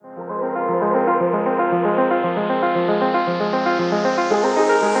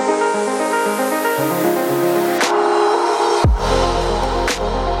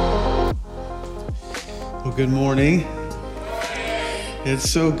Good morning. It's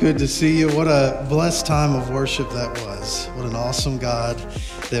so good to see you. What a blessed time of worship that was. What an awesome God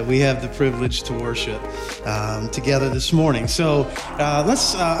that we have the privilege to worship together this morning. So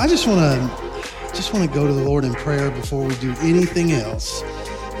I just want to go to the Lord in prayer before we do anything else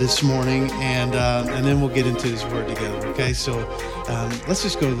this morning, and then we'll get into His Word together. Okay, so let's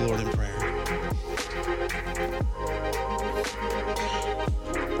just go to the Lord in prayer.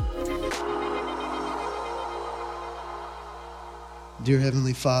 Dear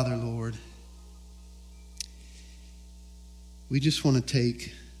Heavenly Father, Lord, we just want to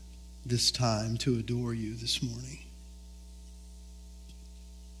take this time to adore you this morning.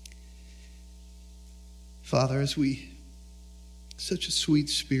 Father, such a sweet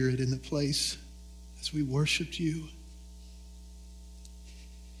spirit in the place as we worshiped you.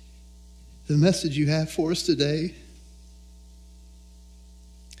 The message you have for us today,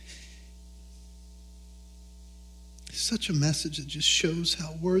 such a message that just shows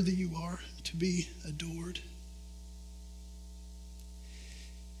how worthy you are to be adored,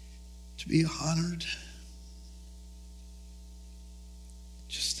 to be honored,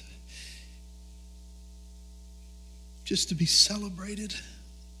 just to be celebrated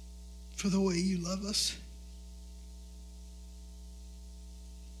for the way you love us.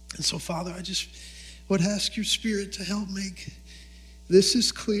 And so, Father, I just would ask your Spirit to help make this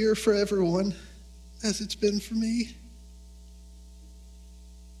as clear for everyone as it's been for me,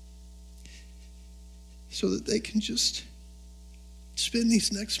 so that they can just spend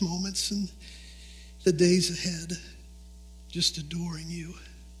these next moments and the days ahead just adoring you.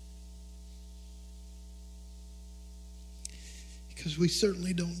 Because we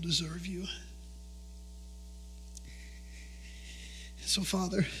certainly don't deserve you. So,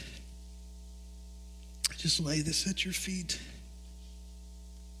 Father, I just lay this at your feet.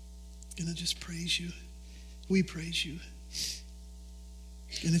 And I just praise you. We praise you.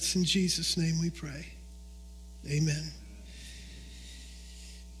 And it's in Jesus' name we pray. Amen.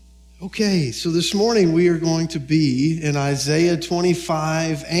 Okay, so this morning we are going to be in Isaiah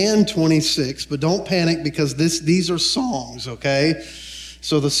 25 and 26, but don't panic because these are songs, okay?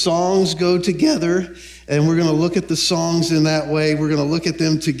 So the songs go together, and we're going to look at the songs in that way. We're going to look at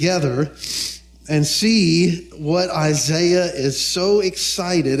them together and see what Isaiah is so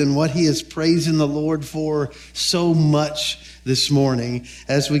excited and what he is praising the Lord for so much this morning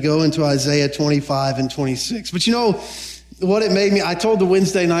as we go into Isaiah 25 and 26. But you know what it made me, I told the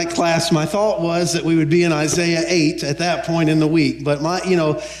Wednesday night class, my thought was that we would be in Isaiah 8 at that point in the week. But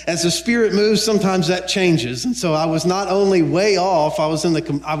as the Spirit moves, sometimes that changes. And so I was not only way off, I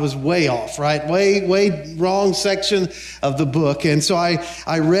was way off, right? Way wrong section of the book. And so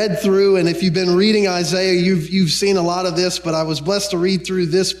I read through, and if you've been reading Isaiah, you've seen a lot of this, but I was blessed to read through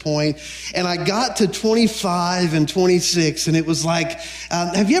this point. And I got to 25 and 26, and it was like,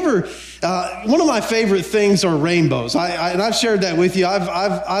 have you ever, one of my favorite things are rainbows. And I've shared that with you.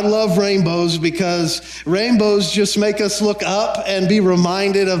 I love rainbows because rainbows just make us look up and be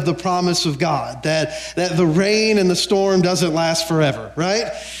reminded of the promise of God, that the rain and the storm doesn't last forever, right?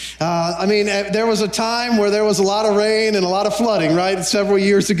 There was a time where there was a lot of rain and a lot of flooding, right? Several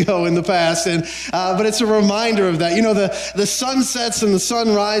years ago in the past. But it's a reminder of that. You know, the sunsets and the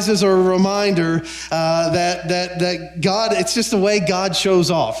sunrises are a reminder that God, it's just the way God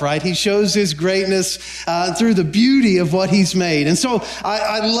shows off, right? He shows his greatness through the beauty of what he's made. And so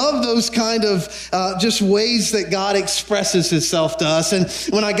I love those kind of just ways that God expresses himself to us. And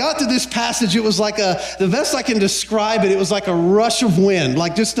when I got to this passage, it was like the best I can describe it, it was like a rush of wind,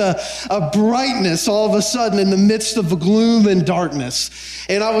 like just a brightness all of a sudden in the midst of the gloom and darkness.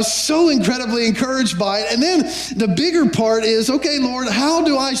 And I was so incredibly encouraged by it. And then the bigger part is, okay, Lord, how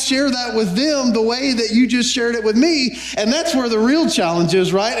do I share that with them the way that you just shared it with me? And that's where the real challenge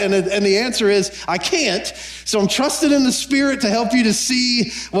is, right? And the answer is, I can't. So I'm trusting in the Spirit to help you to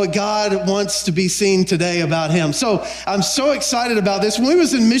see what God wants to be seen today about him. So I'm so excited about this. When we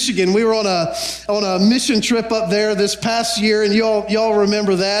was in Michigan, we were on a mission trip up there this past year, and y'all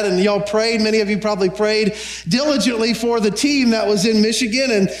remember that, and y'all prayed. Many of you probably prayed diligently for the team that was in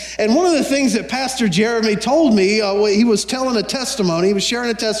Michigan. And one of the things that Pastor Jeremy told me, he was telling a testimony, he was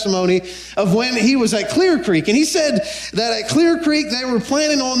sharing a testimony of when he was at Clear Creek. And he said that at Clear Creek, they were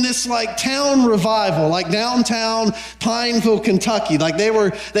planning on this like town revival, like downtown Pineville, Kentucky. Like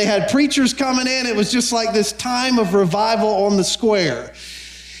they had preachers coming in. It was just like this time of revival on the square.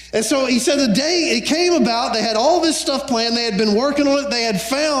 And so he said the day it came about, they had all this stuff planned. They had been working on it. They had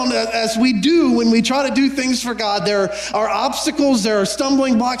found, as we do when we try to do things for God, there are obstacles, there are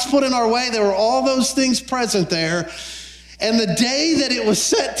stumbling blocks put in our way. There were all those things present there. And the day that it was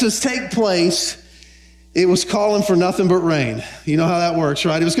set to take place, it was calling for nothing but rain. You know how that works,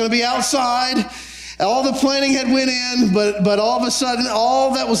 right? It was going to be outside. All the planning had went in, but all of a sudden,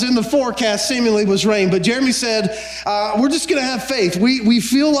 all that was in the forecast seemingly was rain. But Jeremy said, we're just going to have faith. We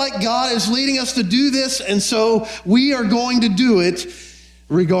feel like God is leading us to do this, and so we are going to do it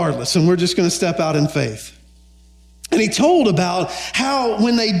regardless. And we're just going to step out in faith. And he told about how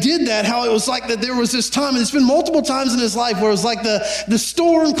when they did that, how it was like that there was this time, and it's been multiple times in his life where it was like the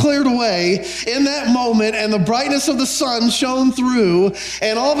storm cleared away in that moment and the brightness of the sun shone through,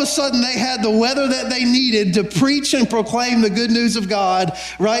 and all of a sudden they had the weather that they needed to preach and proclaim the good news of God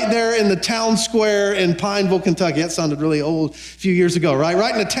right there in the town square in Pineville, Kentucky. That sounded really old a few years ago, right?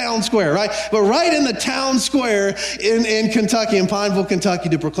 Right in the town square, right? But right in the town square in Kentucky, in Pineville, Kentucky,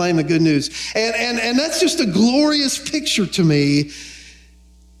 to proclaim the good news. And that's just a glorious picture to me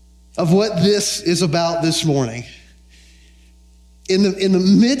of what this is about this morning. In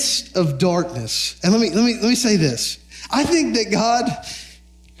the midst of darkness, and let me say this. I think that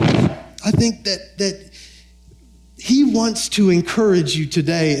he wants to encourage you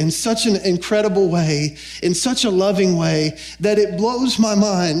today in such an incredible way, in such a loving way, that it blows my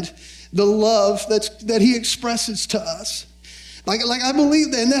mind, the love that he expresses to us. Like I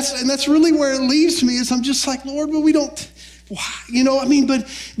believe that, and that's really where it leaves me, is I'm just like, Lord, but we don't, you know, I mean,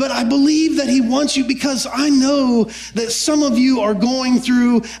 but I believe that he wants you, because I know that some of you are going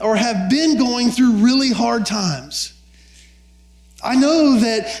through or have been going through really hard times. I know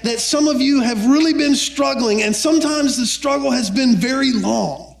that some of you have really been struggling, and sometimes the struggle has been very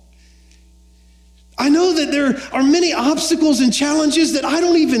long. I know that there are many obstacles and challenges that I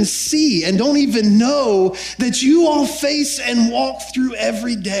don't even see and don't even know that you all face and walk through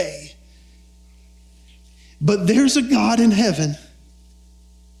every day. But there's a God in heaven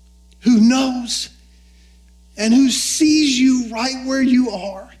who knows and who sees you right where you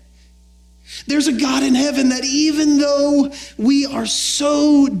are. There's a God in heaven that even though we are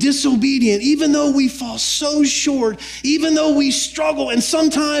so disobedient, even though we fall so short, even though we struggle and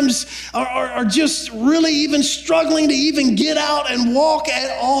sometimes are just really even struggling to even get out and walk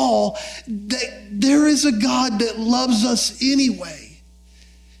at all, that there is a God that loves us anyway.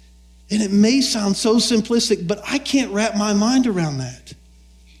 And it may sound so simplistic, but I can't wrap my mind around that.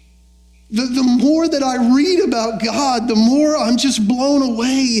 The more that I read about God, the more I'm just blown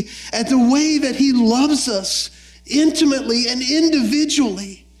away at the way that he loves us intimately and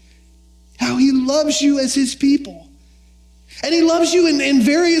individually, how he loves you as his people. And he loves you in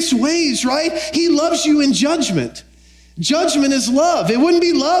various ways, right? He loves you in judgment. Judgment is love. It wouldn't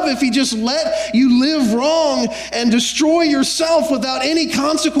be love if he just let you live wrong and destroy yourself without any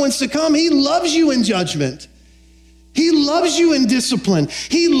consequence to come. He loves you in judgment. He loves you in discipline.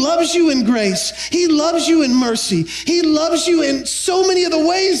 He loves you in grace. He loves you in mercy. He loves you in so many of the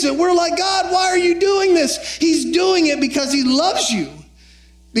ways that we're like, God, why are you doing this? He's doing it because he loves you,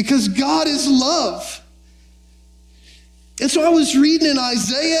 because God is love. And so I was reading in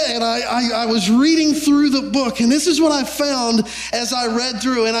Isaiah, and I was reading through the book, and this is what I found as I read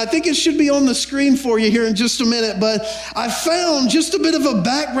through, and I think it should be on the screen for you here in just a minute, but I found just a bit of a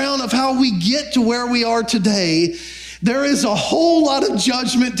background of how we get to where we are today. There is a whole lot of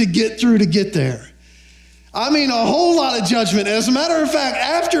judgment to get through to get there. I mean, a whole lot of judgment. As a matter of fact,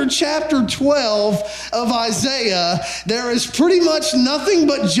 after chapter 12 of Isaiah, there is pretty much nothing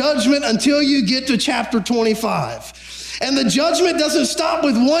but judgment until you get to chapter 25. And the judgment doesn't stop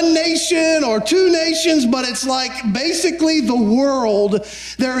with one nation or two nations, but it's like basically the world.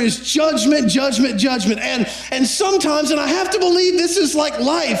 There is judgment, judgment, judgment. And sometimes, and I have to believe this is like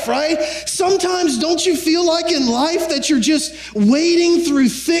life, right? Sometimes don't you feel like in life that you're just wading through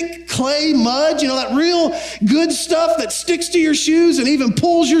thick clay mud, you know, that real good stuff that sticks to your shoes and even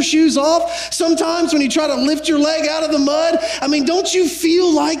pulls your shoes off? Sometimes when you try to lift your leg out of the mud, I mean, don't you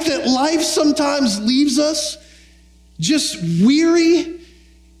feel like that life sometimes leaves us just weary,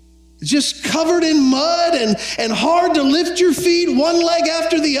 just covered in mud and hard to lift your feet one leg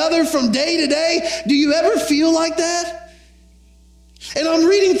after the other from day to day? Do you ever feel like that? And I'm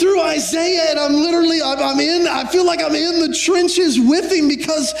reading through Isaiah, and I feel like I'm in the trenches with him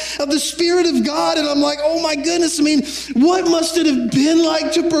because of the Spirit of God. And I'm like, oh my goodness, I mean, what must it have been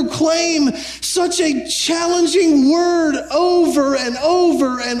like to proclaim such a challenging word over and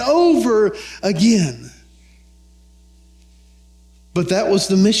over and over again? But that was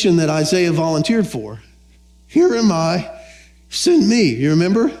the mission that Isaiah volunteered for. Here am I, send me, you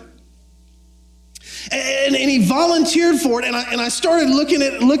remember? And he volunteered for it, and I started looking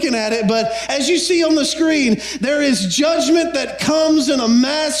at it, but as you see on the screen, there is judgment that comes in a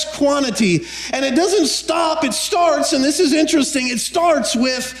mass quantity, and it doesn't stop. It starts, and this is interesting, it starts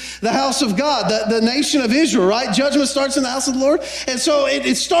with the house of God, the nation of Israel, right? Judgment starts in the house of the Lord, and so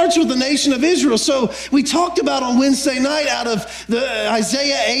it starts with the nation of Israel. So we talked about on Wednesday night out of the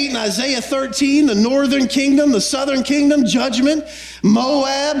Isaiah 8 and Isaiah 13, the northern kingdom, the southern kingdom, judgment,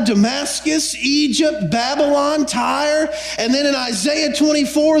 Moab, Damascus, Egypt, Babylon, Tyre, and then in Isaiah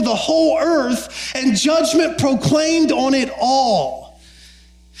 24, the whole earth, and judgment proclaimed on it all.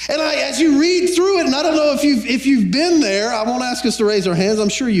 And as you read through it, and I don't know if you've been there, I won't ask us to raise our hands. I'm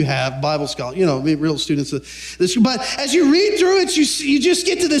sure you have, Bible scholar, real students of this. But as you read through it, you just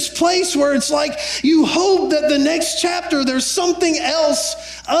get to this place where it's like you hope that the next chapter there's something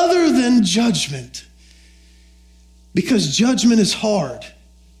else other than judgment. Because judgment is hard.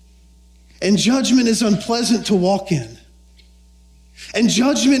 And judgment is unpleasant to walk in. And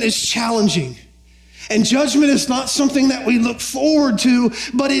judgment is challenging. And judgment is not something that we look forward to,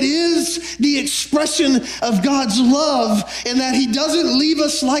 but it is the expression of God's love in that he doesn't leave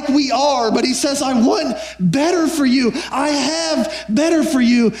us like we are, but he says, I want better for you. I have better for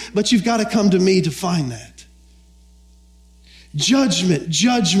you, but you've got to come to me to find that. Judgment,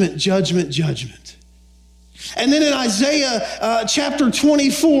 judgment, judgment, judgment. And then in Isaiah chapter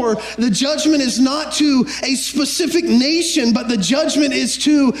 24, the judgment is not to a specific nation, but the judgment is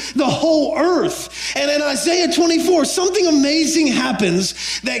to the whole earth. And in Isaiah 24, something amazing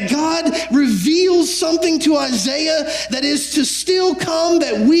happens, that God reveals something to Isaiah that is to still come,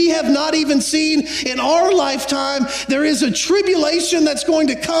 that we have not even seen in our lifetime. There is a tribulation that's going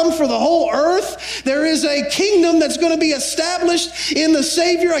to come for the whole earth. There is a kingdom that's going to be established in the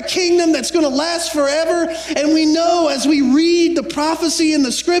Savior, a kingdom that's going to last forever. And we know as we read the prophecy in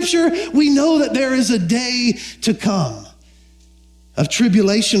the scripture, we know that there is a day to come of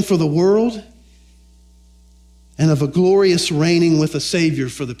tribulation for the world and of a glorious reigning with a Savior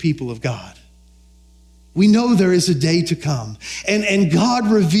for the people of God. We know there is a day to come. And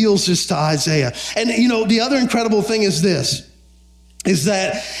God reveals this to Isaiah. And the other incredible thing is this, is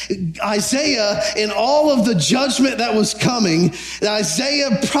that Isaiah, in all of the judgment that was coming,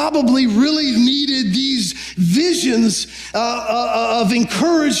 Isaiah probably really needed these visions of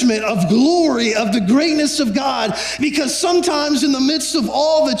encouragement, of glory, of the greatness of God, because sometimes in the midst of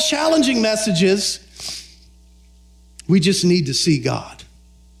all the challenging messages, we just need to see God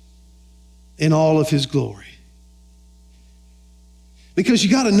in all of his glory. Because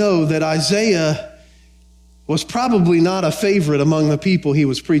you got to know that Isaiah was probably not a favorite among the people he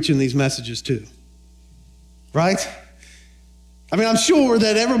was preaching these messages to, right? I mean, I'm sure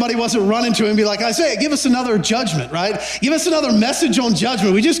that everybody wasn't running to him and be like, Isaiah, give us another judgment, right? Give us another message on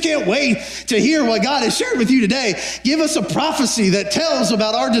judgment. We just can't wait to hear what God has shared with you today. Give us a prophecy that tells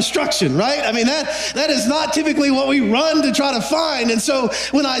about our destruction, right? I mean, that is not typically what we run to try to find. And so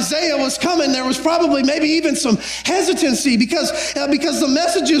when Isaiah was coming, there was probably maybe even some hesitancy because the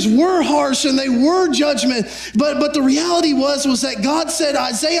messages were harsh and they were judgment. But the reality was that God said,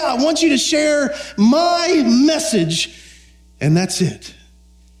 Isaiah, I want you to share my message. And that's it.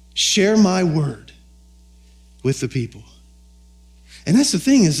 Share my word with the people. And that's the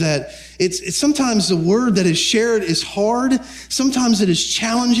thing, is that it's sometimes the word that is shared is hard. Sometimes it is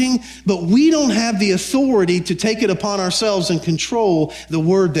challenging, but we don't have the authority to take it upon ourselves and control the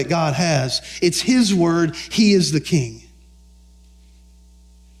word that God has. It's his word. He is the king.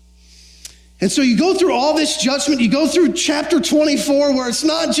 And so you go through all this judgment, you go through chapter 24, where it's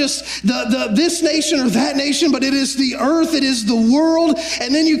not just this nation or that nation, but it is the earth, it is the world.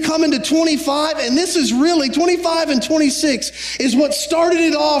 And then you come into 25, and this is really, 25 and 26 is what started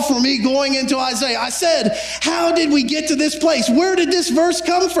it all for me going into Isaiah. I said, how did we get to this place? Where did this verse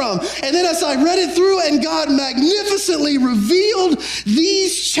come from? And then as I read it through and God magnificently revealed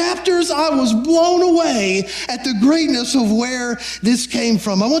these chapters, I was blown away at the greatness of where this came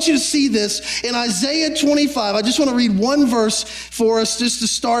from. I want you to see this. In Isaiah 25, I just want to read one verse for us just to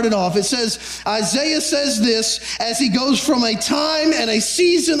start it off. It says, Isaiah says this as he goes from a time and a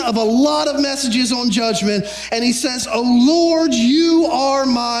season of a lot of messages on judgment. And he says, O Lord, you are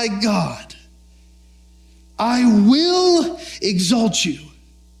my God. I will exalt you.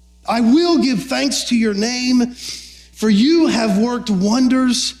 I will give thanks to your name, for you have worked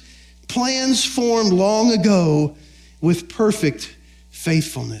wonders, plans formed long ago with perfect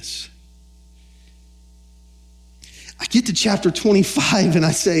faithfulness. I get to chapter 25 and I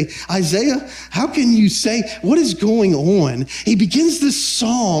say, Isaiah, how can you say, what is going on? He begins this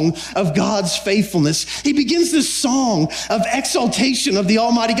song of God's faithfulness. He begins this song of exaltation of the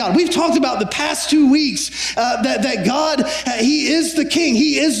Almighty God. We've talked about the past 2 weeks that God, he is the King.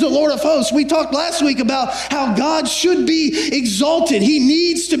 He is the Lord of hosts. We talked last week about how God should be exalted. He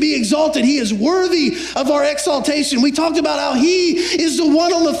needs to be exalted. He is worthy of our exaltation. We talked about how he is the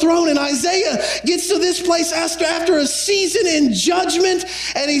one on the throne, and Isaiah gets to this place after a season in judgment,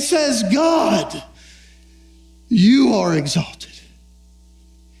 and he says, God, you are exalted.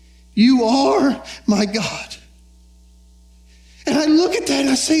 You are my God. And I look at that and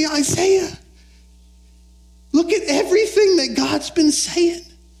I say, Isaiah, look at everything that God's been saying.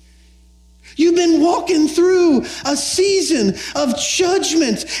 You've been walking through a season of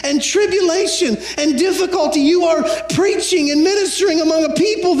judgment and tribulation and difficulty. You are preaching and ministering among a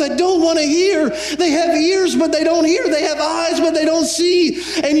people that don't want to hear. They have ears, but they don't hear. They have eyes, but they don't see.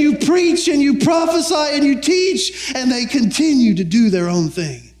 And you preach and you prophesy and you teach, and they continue to do their own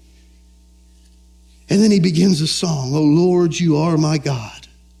thing. And then he begins a song. Oh Lord, you are my God.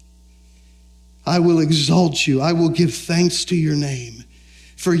 I will exalt you. I will give thanks to your name.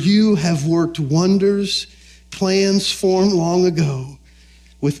 For you have worked wonders, plans formed long ago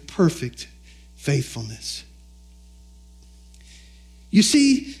with perfect faithfulness. You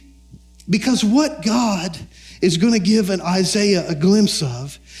see, because what God is going to give an Isaiah a glimpse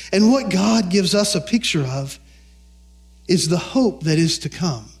of, and what God gives us a picture of, is the hope that is to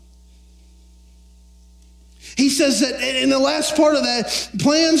come. He says that in the last part of that,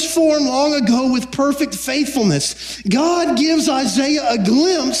 plans formed long ago with perfect faithfulness. God gives Isaiah a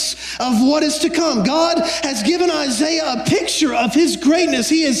glimpse of what is to come. God has given Isaiah a picture of his greatness.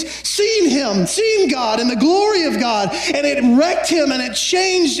 He has seen God and the glory of God, and it wrecked him and it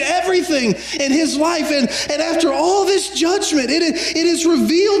changed everything in his life. And after all this judgment, it is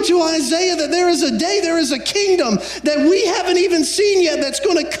revealed to Isaiah that there is a day, there is a kingdom that we haven't even seen yet that's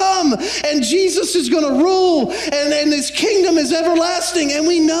going to come, and Jesus is going to rule. And this kingdom is everlasting. And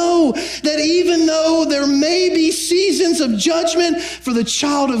we know that even though there may be seasons of judgment for the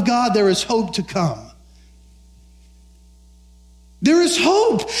child of God, there is hope to come. There is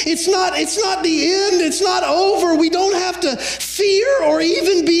hope. It's not the end. It's not over. We don't have to fear or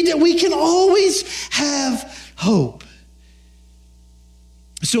even be that. We can always have hope.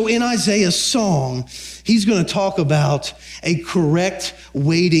 So in Isaiah's song, he's going to talk about a correct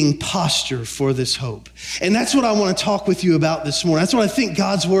waiting posture for this hope. And that's what I want to talk with you about this morning. That's what I think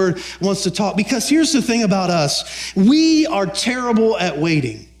God's word wants to talk. Because here's the thing about us. We are terrible at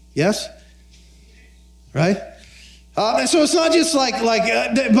waiting. Yes? Right? So it's not just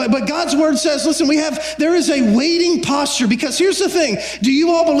but God's word says, listen, there is a waiting posture. Because here's the thing. Do you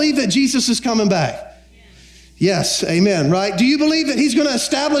all believe that Jesus is coming back? Yes, amen, right? Do you believe that he's going to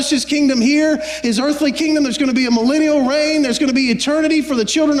establish his kingdom here, his earthly kingdom? There's going to be a millennial reign. There's going to be eternity for the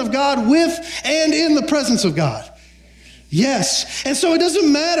children of God with and in the presence of God. Yes. And so it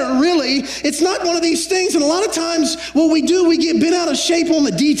doesn't matter, really. It's not one of these things. And a lot of times what we do, we get bent out of shape on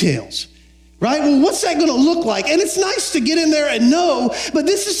the details. Right? Well, what's that going to look like? And it's nice to get in there and know, but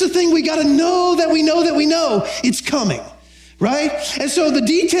this is the thing we got to know that we know that we know. It's coming. Right? And so the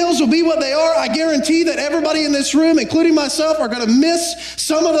details will be what they are. I guarantee that everybody in this room, including myself, are going to miss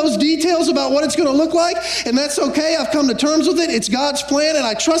some of those details about what it's going to look like. And that's okay. I've come to terms with it. It's God's plan and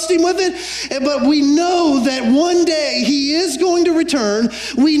I trust him with it. But we know that one day he is going to return.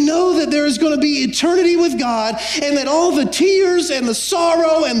 We know that there is going to be eternity with God, and that all the tears and the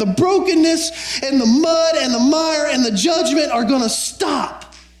sorrow and the brokenness and the mud and the mire and the judgment are going to stop.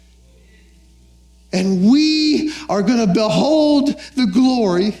 And we are going to behold the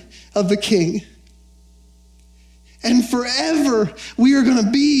glory of the King. And forever we are going to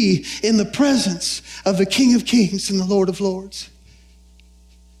be in the presence of the King of Kings and the Lord of Lords.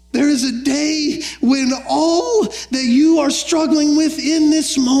 There is a day when all that you are struggling with in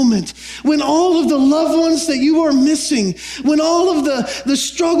this moment, when all of the loved ones that you are missing, when all of the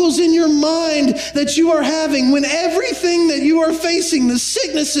struggles in your mind that you are having, when everything that you are facing, the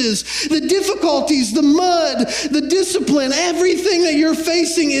sicknesses, the difficulties, the mud, the discipline, everything that you're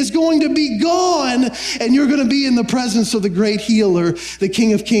facing is going to be gone, and you're going to be in the presence of the great healer, the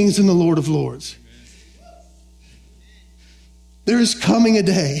King of Kings and the Lord of Lords. There is coming a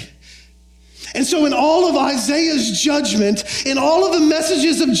day. And so in all of Isaiah's judgment, in all of the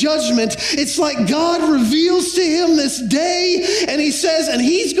messages of judgment, it's like God reveals to him this day, and he says, and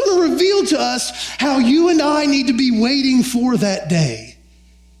he's going to reveal to us how you and I need to be waiting for that day.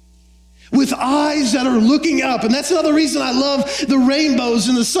 with eyes that are looking up. And that's another reason I love the rainbows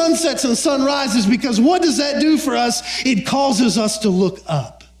and the sunsets and sunrises, because what does that do for us? It causes us to look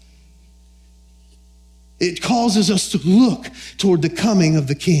up. It causes us to look toward the coming of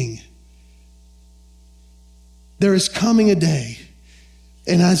the King. There is coming a day,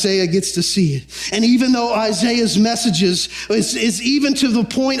 and Isaiah gets to see it. And even though Isaiah's messages is even to the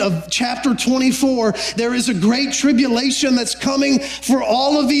point of chapter 24, there is a great tribulation that's coming for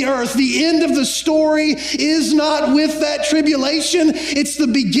all of the earth. The end of the story is not with that tribulation. It's the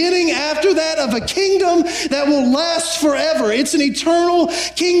beginning after that of a kingdom that will last forever. It's an eternal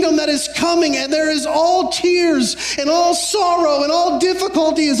kingdom that is coming, and there is all tears and all sorrow and all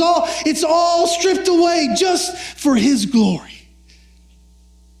difficulty. It's all stripped away just for his glory.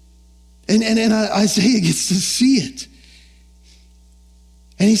 And Isaiah gets to see it.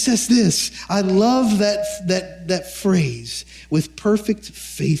 And he says this, I love that phrase, with perfect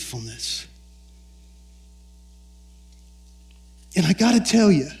faithfulness. And I got to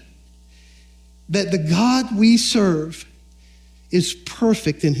tell you that the God we serve is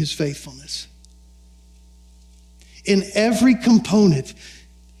perfect in his faithfulness. In every component,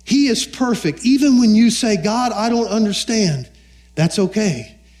 he is perfect. Even when you say, God, I don't understand, that's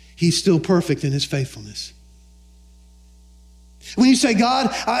okay. He's still perfect in his faithfulness. When you say,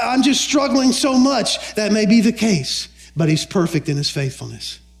 God, I'm just struggling so much, that may be the case, but he's perfect in his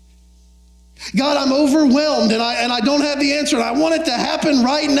faithfulness. God, I'm overwhelmed and I don't have the answer, and I want it to happen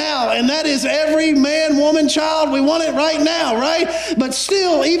right now. And that is every man, woman, child. We want it right now, right? But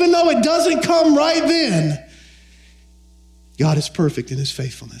still, even though it doesn't come right then, God is perfect in his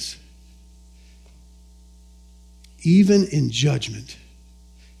faithfulness. Even in judgment,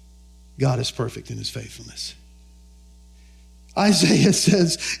 God is perfect in his faithfulness. Isaiah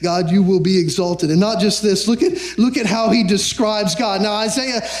says, God, you will be exalted. And not just this, look at how he describes God. Now,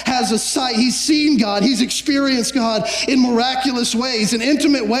 Isaiah has a sight. He's seen God. He's experienced God in miraculous ways, in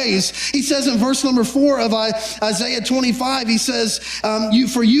intimate ways. He says in verse number 4 of Isaiah 25, he says,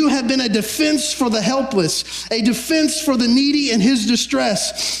 for you have been a defense for the helpless, a defense for the needy in his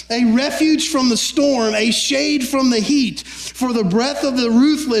distress, a refuge from the storm, a shade from the heat. For the breath of the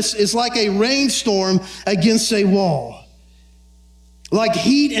ruthless is like a rainstorm against a wall. Like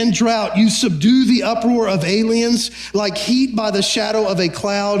heat and drought, you subdue the uproar of aliens. Like heat by the shadow of a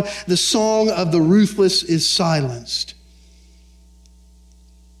cloud, the song of the ruthless is silenced.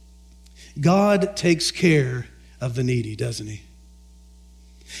 God takes care of the needy, doesn't he?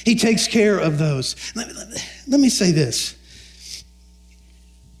 He takes care of those. Let me say this.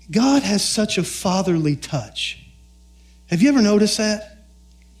 God has such a fatherly touch. Have you ever noticed that?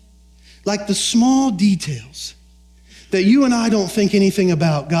 Like the small details that you and I don't think anything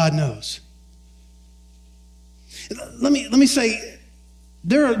about, God knows. Let me say,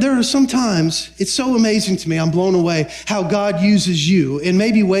 there are some times, it's so amazing to me, I'm blown away how God uses you in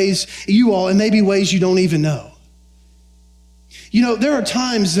maybe ways, you all, in maybe ways you don't even know. You know, there are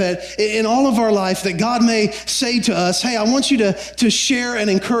times that in all of our life that God may say to us, hey, I want you to share an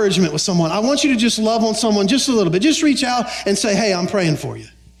encouragement with someone. I want you to just love on someone just a little bit. Just reach out and say, hey, I'm praying for you.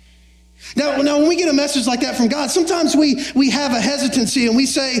 Now, when we get a message like that from God, sometimes we have a hesitancy and we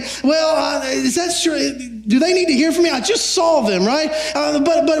say, well, is that true? Do they need to hear from me? I just saw them, right? But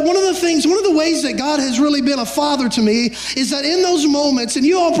one of the ways that God has really been a father to me is that in those moments, and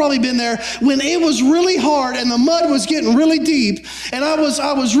you all probably been there, when it was really hard and the mud was getting really deep and I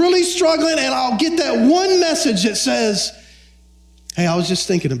was really struggling, and I'll get that one message that says, hey, I was just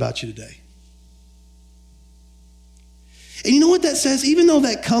thinking about you today. And you know what that says? Even though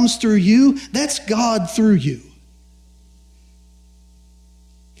that comes through you, that's God through you.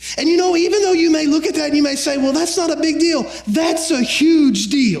 And you know, even though you may look at that and you may say, well, that's not a big deal. That's a huge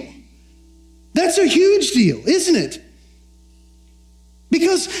deal. That's a huge deal, isn't it?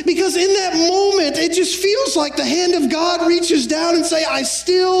 Because in that moment, it just feels like the hand of God reaches down and say, I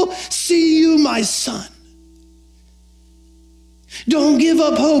still see you, my son. Don't give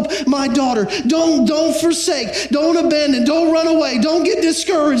up hope, my daughter. Don't forsake. Don't abandon. Don't run away. Don't get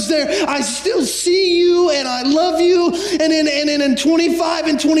discouraged there. I still see you and I love you. And in 25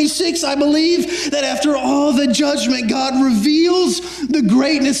 and 26, I believe that after all the judgment, God reveals the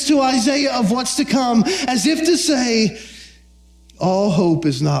greatness to Isaiah of what's to come, as if to say, all hope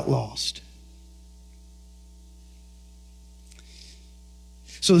is not lost.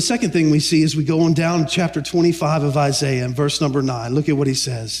 So the second thing we see as we go on down to chapter 25 of Isaiah and verse number 9, look at what he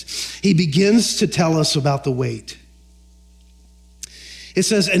says. He begins to tell us about the wait. It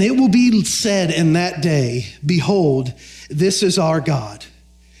says, and it will be said in that day, behold, this is our God,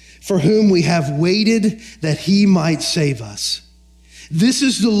 for whom we have waited that he might save us. This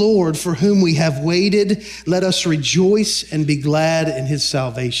is the Lord for whom we have waited. Let us rejoice and be glad in his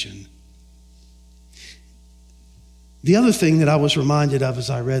salvation. The other thing that I was reminded of as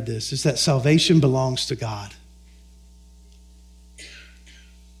I read this is that salvation belongs to God.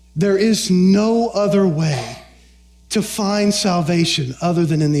 There is no other way to find salvation other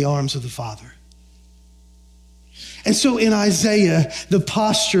than in the arms of the Father. And so in Isaiah, the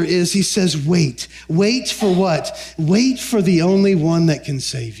posture is, he says, wait. Wait for what? Wait for the only one that can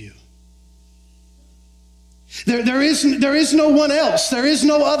save you. There is no one else. There is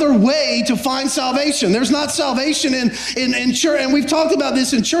no other way to find salvation. There's not salvation in church. And we've talked about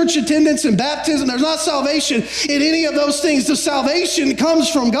this in church attendance and baptism. There's not salvation in any of those things. The salvation comes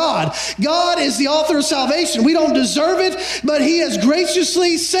from God. God is the author of salvation. We don't deserve it, but he has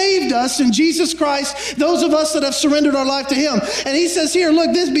graciously saved us in Jesus Christ, those of us that have surrendered our life to him. And he says here,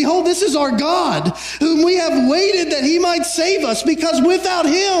 look, behold, this is our God, whom we have waited that he might save us, because without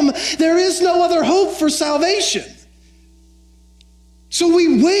him, there is no other hope for salvation. So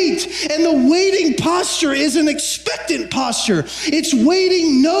we wait, and the waiting posture is an expectant posture. It's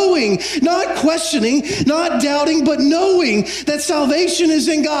waiting, knowing, not questioning, not doubting, but knowing that salvation is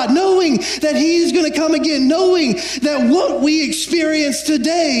in God, knowing that he's going to come again, knowing that what we experience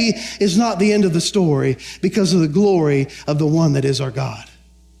today is not the end of the story because of the glory of the one that is our God.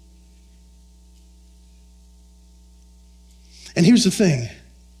 And here's the thing.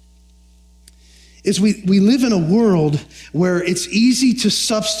 Is we live in a world where it's easy to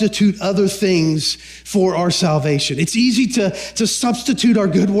substitute other things for our salvation. It's easy to substitute our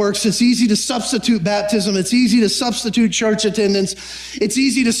good works. It's easy to substitute baptism. It's easy to substitute church attendance. It's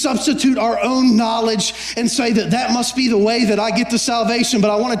easy to substitute our own knowledge and say that must be the way that I get to salvation.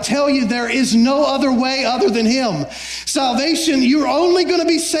 But I want to tell you, there is no other way other than him. Salvation, you're only going to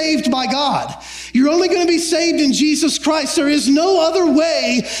be saved by God. You're only going to be saved in Jesus Christ. There is no other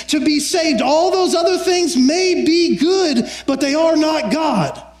way to be saved. All those other things may be good, but they are not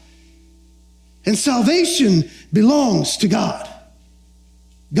God. And salvation belongs to God.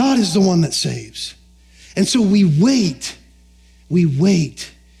 God is the one that saves. And so we wait. We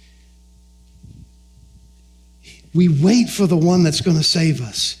wait. We wait for the one that's going to save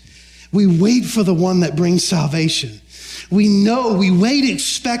us. We wait for the one that brings salvation. We wait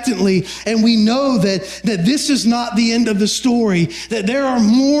expectantly, and we know that this is not the end of the story, that there are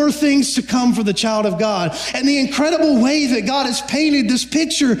more things to come for the child of God. And the incredible way that God has painted this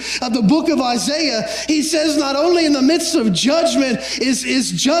picture of the book of Isaiah, he says not only in the midst of judgment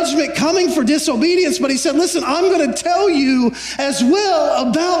is judgment coming for disobedience, but he said, listen, I'm going to tell you as well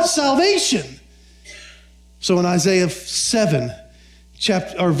about salvation. So in Isaiah 7,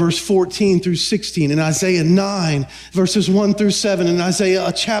 verse 14 through 16, in Isaiah 9, verses 1 through 7, in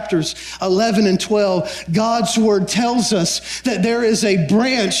Isaiah chapters 11 and 12, God's word tells us that there is a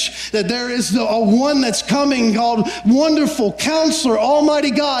branch, that there is a one that's coming called Wonderful Counselor, Almighty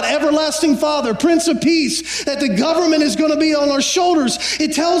God, Everlasting Father, Prince of Peace, that the government is going to be on our shoulders.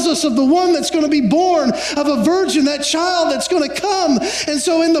 It tells us of the one that's going to be born of a virgin, that child that's going to come. And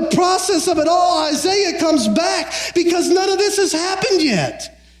so in the process of it all, Isaiah comes back because none of this has happened yet.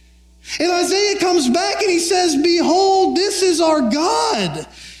 And Isaiah comes back and he says, behold, this is our God.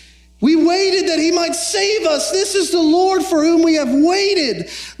 We waited that he might save us. This is the Lord for whom we have waited.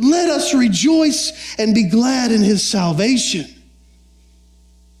 Let us rejoice and be glad in his salvation.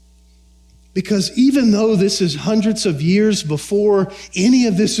 Because even though this is hundreds of years before any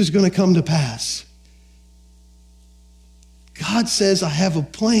of this is going to come to pass, God says, I have a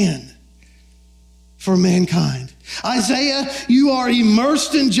plan for mankind. Isaiah, you are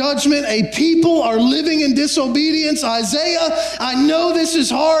immersed in judgment. A people are living in disobedience. Isaiah, I know this is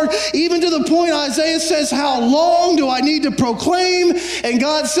hard, even to the point Isaiah says, how long do I need to proclaim? And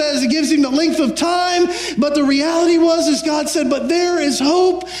God says, it gives him the length of time. But the reality is God said, but there is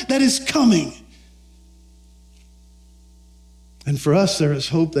hope that is coming. And for us, there is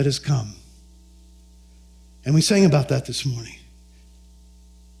hope that has come. And we sang about that this morning.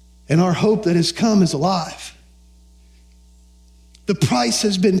 And our hope that has come is alive. The price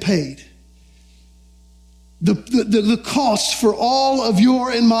has been paid. The cost for all of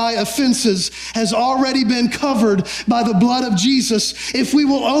your and my offenses has already been covered by the blood of Jesus. If we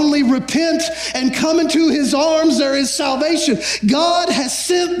will only repent and come into his arms, there is salvation. God has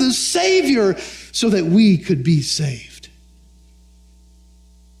sent the Savior so that we could be saved.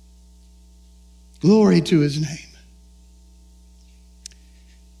 Glory to his name.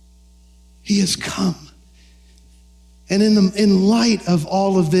 He has come. And in light of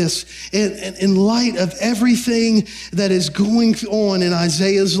all of this, and in light of everything that is going on in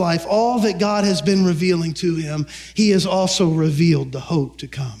Isaiah's life, all that God has been revealing to him, he has also revealed the hope to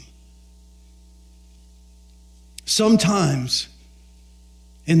come. Sometimes,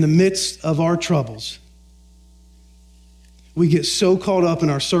 in the midst of our troubles, we get so caught up in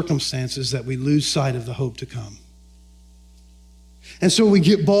our circumstances that we lose sight of the hope to come. And so we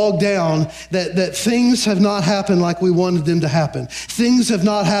get bogged down that things have not happened like we wanted them to happen. Things have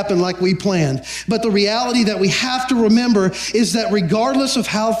not happened like we planned. But the reality that we have to remember is that regardless of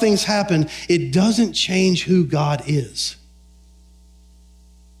how things happen, it doesn't change who God is.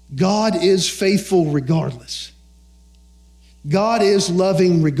 God is faithful regardless. God is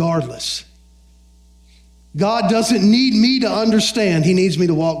loving regardless. God doesn't need me to understand. He needs me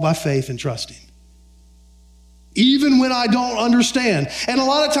to walk by faith and trust him. Even when I don't understand. And a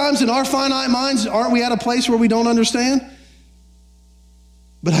lot of times in our finite minds, aren't we at a place where we don't understand?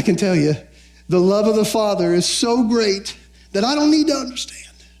 But I can tell you, the love of the Father is so great that I don't need to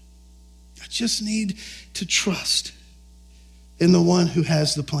understand. I just need to trust in the one who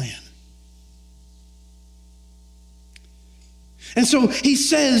has the plan. And so he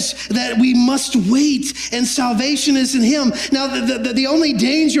says that we must wait, and salvation is in him. Now, the only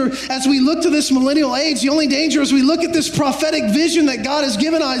danger as we look to this millennial age, the only danger as we look at this prophetic vision that God has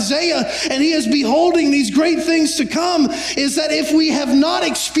given Isaiah, and he is beholding these great things to come, is that if we have not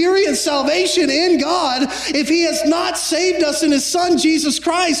experienced salvation in God, if he has not saved us in his Son, Jesus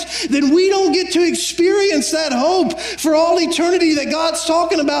Christ, then we don't get to experience that hope for all eternity that God's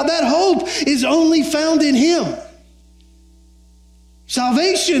talking about. That hope is only found in him.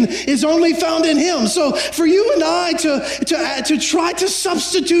 Salvation is only found in him. So for you and I to try to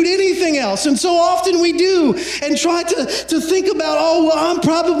substitute anything else, and so often we do, and try to think about, oh, well, I'm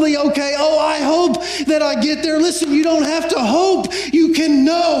probably okay. Oh, I hope that I get there. Listen, you don't have to hope. You can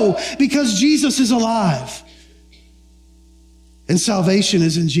know, because Jesus is alive. And salvation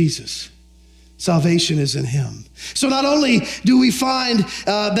is in Jesus. Salvation is in him. So not only do we find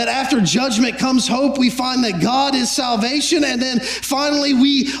that after judgment comes hope, we find that God is salvation. And then finally,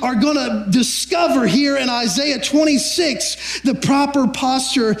 we are going to discover here in Isaiah 26 the proper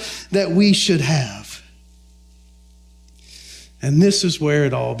posture that we should have. And this is where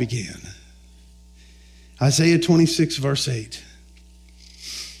it all began. Isaiah 26, verse 8.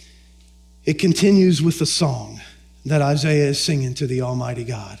 It continues with the song that Isaiah is singing to the Almighty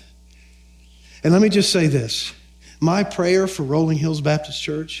God. And let me just say this. My prayer for Rolling Hills Baptist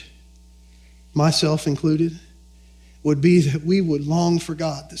Church, myself included, would be that we would long for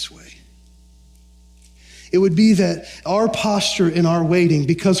God this way. It would be that our posture in our waiting,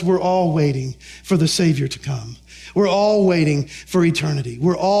 because we're all waiting for the Savior to come. We're all waiting for eternity.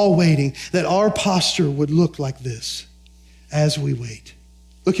 We're all waiting that our posture would look like this as we wait.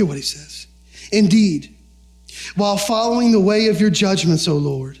 Look at what he says. Indeed, while following the way of your judgments, O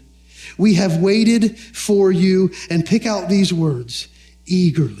Lord, we have waited for you, and pick out these words,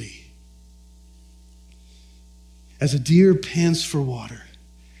 eagerly. As a deer pants for water,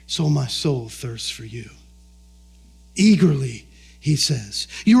 so my soul thirsts for you. Eagerly, he says.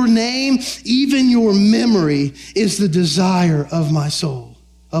 Your name, even your memory, is the desire of my soul,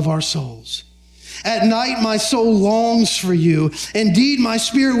 of our souls. At night, my soul longs for you. Indeed, my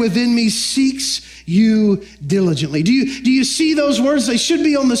spirit within me seeks you diligently. Do you see those words? They should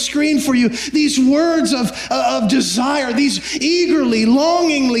be on the screen for you. These words of desire, these eagerly,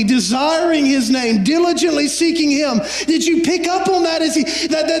 longingly desiring his name, diligently seeking him. Did you pick up on that?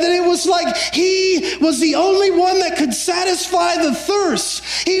 That it was like he was the only one that could satisfy the thirst.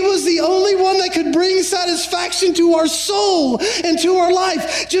 He was the only one that could bring satisfaction to our soul and to our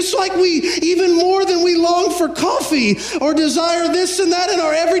life. Just like even more than we long for coffee or desire this and that in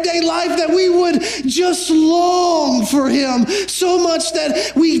our everyday life, that we would just long for him so much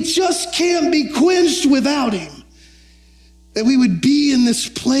that we just can't be quenched without him. That we would be in this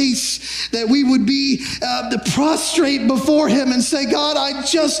place, that we would be prostrate before him and say, God, I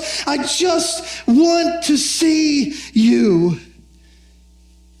just want to see you.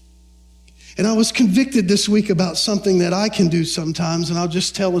 And I was convicted this week about something that I can do sometimes, and I'll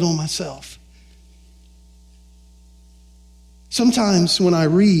just tell it on myself. Sometimes when I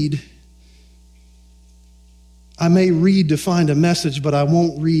read, I may read to find a message, but I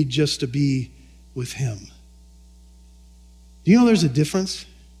won't read just to be with him. Do you know there's a difference?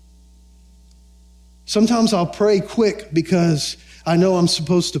 Sometimes I'll pray quick because I know I'm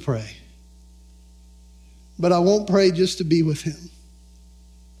supposed to pray. But I won't pray just to be with him.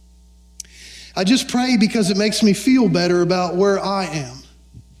 I just pray because it makes me feel better about where I am.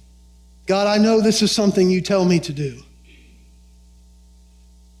 God, I know this is something you tell me to do.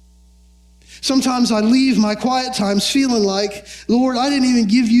 Sometimes I leave my quiet times feeling like, Lord, I didn't even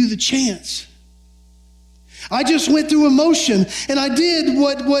give you the chance. I just went through emotion and I did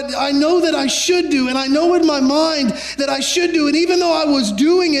what I know that I should do, and I know in my mind that I should do. And even though I was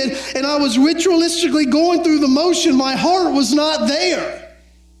doing it and I was ritualistically going through the motion, my heart was not there.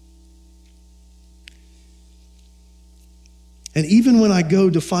 And even when I go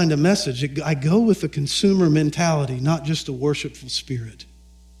to find a message, I go with a consumer mentality, not just a worshipful spirit.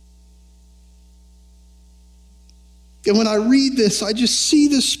 And when I read this, I just see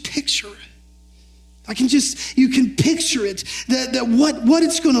this picture. You can picture it, that what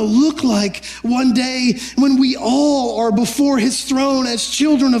it's going to look like one day when we all are before his throne as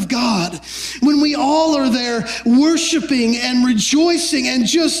children of God, when we all are there worshiping and rejoicing and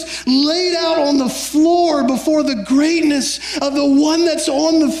just laid out on the floor before the greatness of the one that's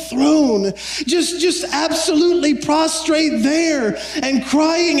on the throne, just absolutely prostrate there and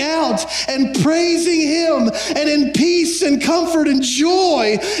crying out and praising him and in peace and comfort and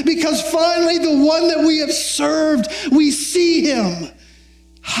joy, because finally the one that we have served, we see him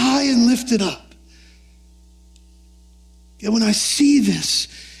high and lifted up. And when I see this,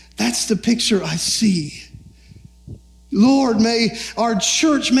 that's the picture I see. Lord, may our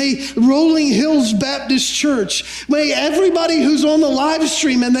church, may Rolling Hills Baptist Church, may everybody who's on the live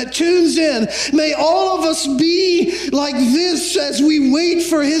stream and that tunes in, may all of us be like this as we wait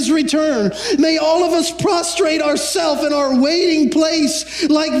for his return. May all of us prostrate ourselves in our waiting place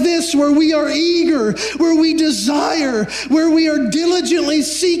like this, where we are eager, where we desire, where we are diligently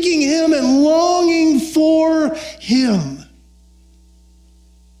seeking him and longing for him.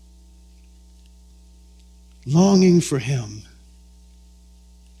 Longing for him.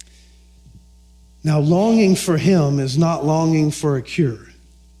 Now, longing for him is not longing for a cure.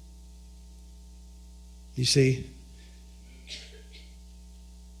 You see?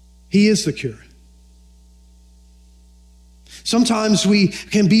 He is the cure. Sometimes we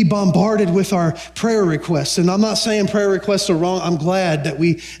can be bombarded with our prayer requests, and I'm not saying prayer requests are wrong. I'm glad that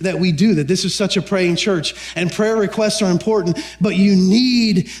we do that. This is such a praying church, and prayer requests are important, but you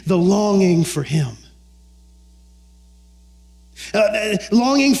need the longing for him.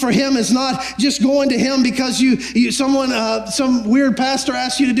 Longing for him is not just going to him because some weird pastor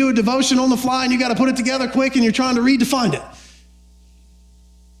asked you to do a devotion on the fly and you got to put it together quick and you're trying to read to find it.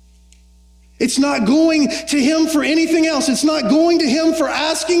 It's not going to him for anything else. It's not going to him for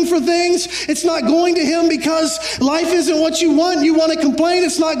asking for things. It's not going to him because life isn't what you want. You want to complain.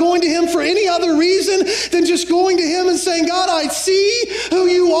 It's not going to him for any other reason than just going to him and saying, God, I see who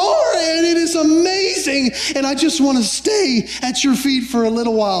you are, and it is amazing. And I just want to stay at your feet for a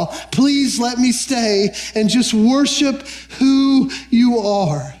little while. Please let me stay and just worship who you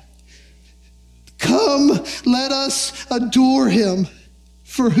are. Come, let us adore him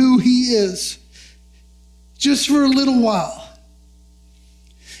for who he is, just for a little while.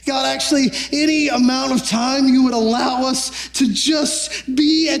 God, actually, any amount of time you would allow us to just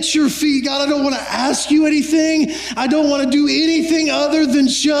be at your feet. God, I don't want to ask you anything. I don't want to do anything other than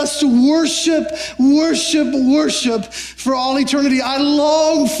just worship, worship, worship for all eternity. I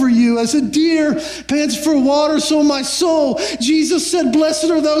long for you as a deer pants for water, so my soul. Jesus said, blessed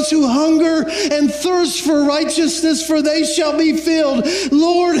are those who hunger and thirst for righteousness, for they shall be filled.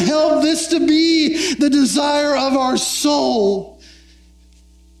 Lord, help this to be the desire of our soul,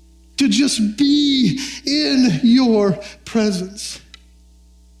 to just be in your presence.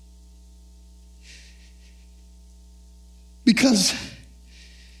 Because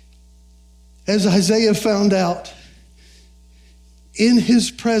as Isaiah found out, in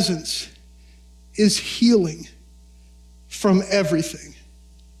his presence is healing from everything.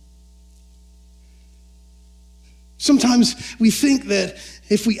 Sometimes we think that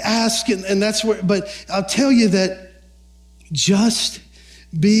if we ask, and that's where, but I'll tell you that just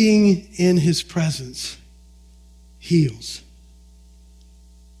being in his presence heals.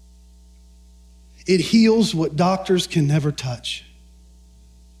 It heals what doctors can never touch.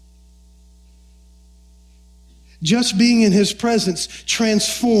 Just being in his presence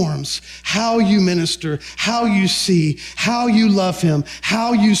transforms how you minister, how you see, how you love him,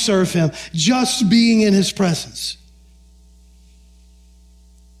 how you serve him. Just being in his presence.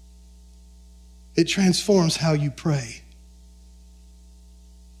 It transforms how you pray.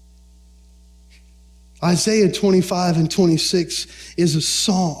 Isaiah 25 and 26 is a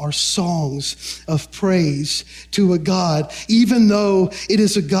song, are songs of praise to a God, even though it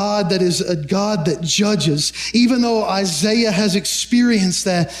is a God that judges, even though Isaiah has experienced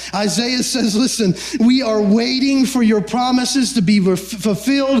that. Isaiah says, listen, we are waiting for your promises to be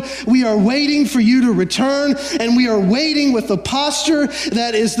fulfilled. We are waiting for you to return, and we are waiting with a posture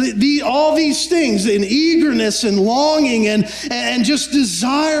that is all these things in eagerness and longing and just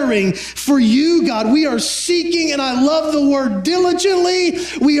desiring for you, God. We are seeking, and I love the word diligently.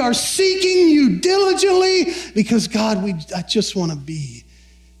 We are seeking you diligently because, God, we just want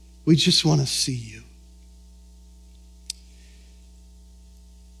to see you.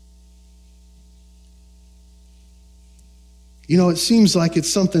 You know, it seems like it's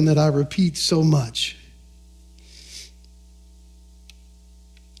something that I repeat so much.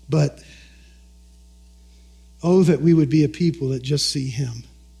 But, oh, that we would be a people that just see him.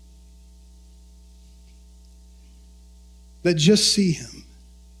 That just see him.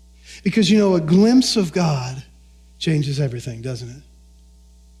 Because, you know, a glimpse of God changes everything, doesn't it?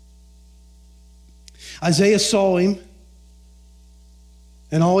 Isaiah saw him,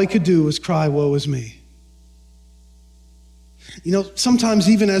 and all he could do was cry, woe is me. You know, sometimes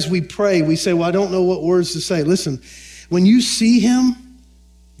even as we pray, we say, well, I don't know what words to say. Listen, when you see him,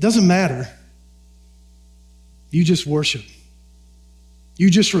 it doesn't matter. You just worship. You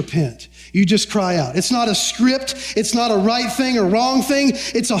just repent. You just cry out. It's not a script. It's not a right thing or wrong thing.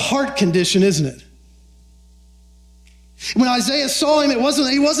 It's a heart condition, isn't it? When Isaiah saw him, he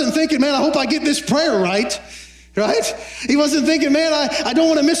wasn't thinking, man, I hope I get this prayer right? He wasn't thinking, man, I don't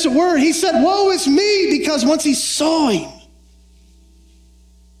want to miss a word. He said, woe is me, because once he saw him,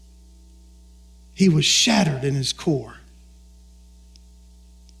 he was shattered in his core.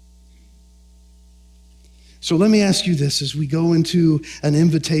 So let me ask you this as we go into an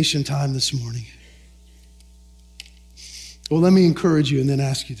invitation time this morning. Well, let me encourage you and then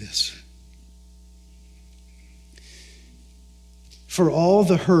ask you this. For all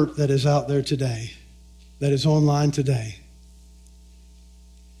the hurt that is out there today, that is online today,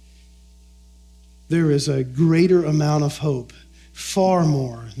 there is a greater amount of hope, far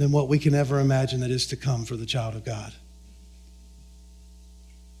more than what we can ever imagine that is to come for the child of God.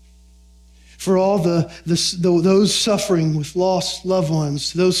 For all those suffering with lost loved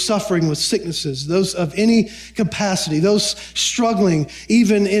ones, those suffering with sicknesses, those of any capacity, those struggling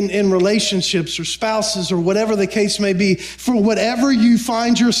even in relationships or spouses or whatever the case may be, for whatever you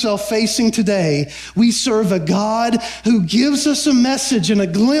find yourself facing today, we serve a God who gives us a message and a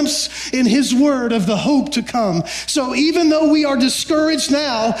glimpse in his word of the hope to come. So even though we are discouraged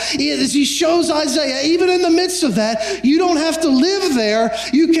now, as he shows Isaiah, even in the midst of that, you don't have to live there.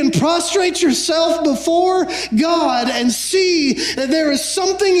 You can prostrate yourself before God and see that there is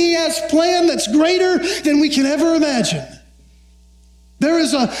something he has planned that's greater than we can ever imagine. There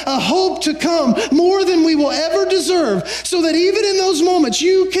is a hope to come more than we will ever deserve, so that even in those moments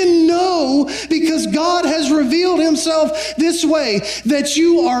you can know, because God has revealed himself this way, that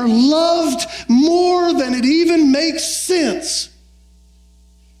you are loved more than it even makes sense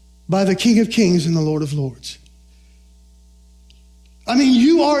by the King of Kings and the Lord of Lords. I mean,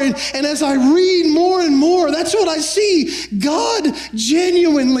 you are, and as I read more and more, that's what I see. God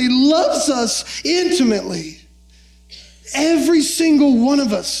genuinely loves us intimately. Every single one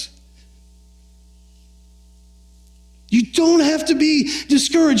of us. You don't have to be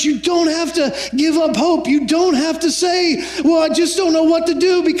discouraged. You don't have to give up hope. You don't have to say, well, I just don't know what to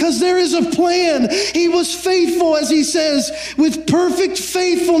do, because there is a plan. He was faithful, as he says, with perfect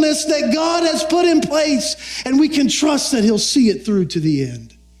faithfulness that God has put in place, and we can trust that he'll see it through to the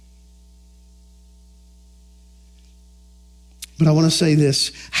end. But I want to say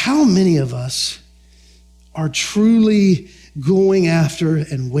this. How many of us are truly going after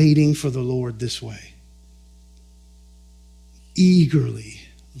and waiting for the Lord this way? Eagerly,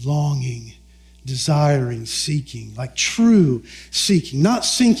 longing, desiring, seeking, like true seeking, not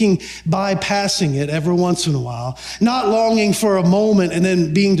sinking, bypassing it every once in a while, not longing for a moment and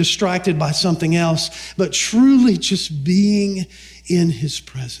then being distracted by something else, but truly just being in his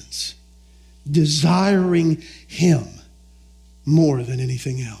presence, desiring him more than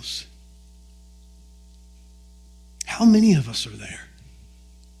anything else. How many of us are there?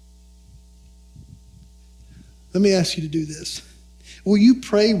 Let me ask you to do this. Will you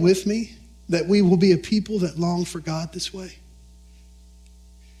pray with me that we will be a people that long for God this way?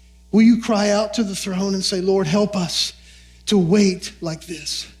 Will you cry out to the throne and say, Lord, help us to wait like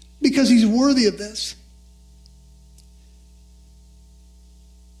this, because he's worthy of this?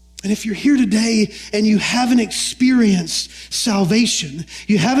 And if you're here today and you haven't experienced salvation,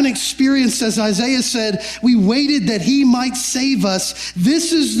 you haven't experienced, as Isaiah said, we waited that he might save us.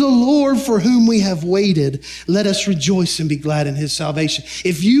 This is the Lord for whom we have waited. Let us rejoice and be glad in his salvation.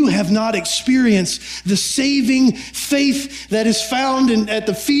 If you have not experienced the saving faith that is found at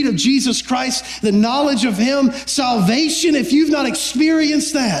the feet of Jesus Christ, the knowledge of him, salvation, if you've not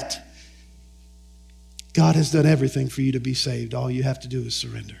experienced that, God has done everything for you to be saved. All you have to do is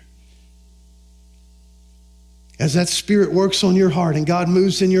surrender. As that Spirit works on your heart and God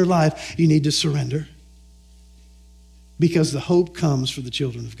moves in your life, you need to surrender. Because the hope comes for the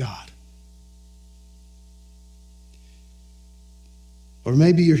children of God. Or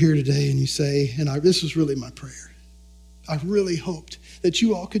maybe you're here today and you say, this was really my prayer. I really hoped that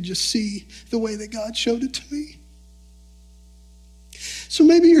you all could just see the way that God showed it to me. So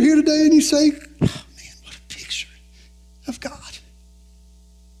maybe you're here today and you say, oh man, what a picture of God.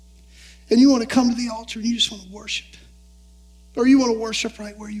 And you want to come to the altar and you just want to worship. Or you want to worship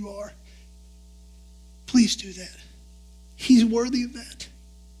right where you are. Please do that. He's worthy of that.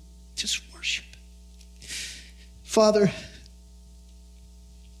 Just worship. Father,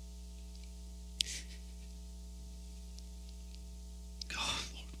 God,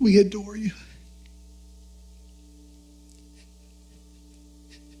 Lord, we adore you.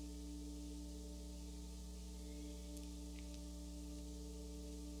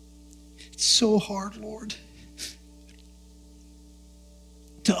 It's so hard, Lord,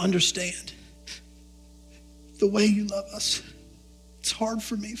 to understand the way you love us. It's hard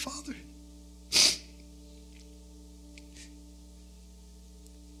for me, Father.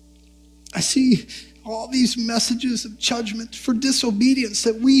 I see all these messages of judgment for disobedience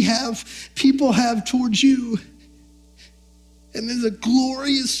that people have towards you. And there's a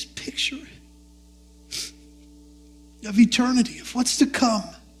glorious picture of eternity, of what's to come.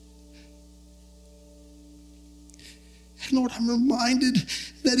 And Lord, I'm reminded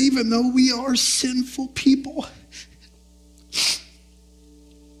that even though we are sinful people,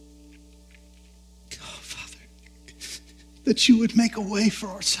 oh, Father, that you would make a way for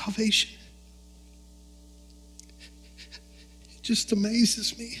our salvation. It just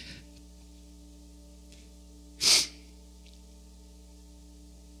amazes me.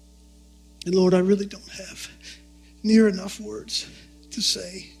 And Lord, I really don't have near enough words to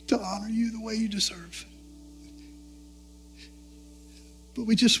say, to honor you the way you deserve. But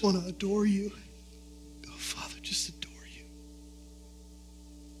we just want to adore you. Oh, Father, just adore you.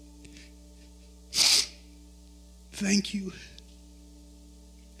 Thank you.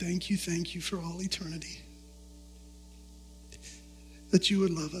 Thank you for all eternity. That you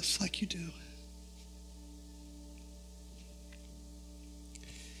would love us like you do.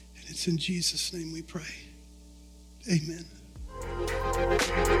 And it's in Jesus' name we pray. Amen.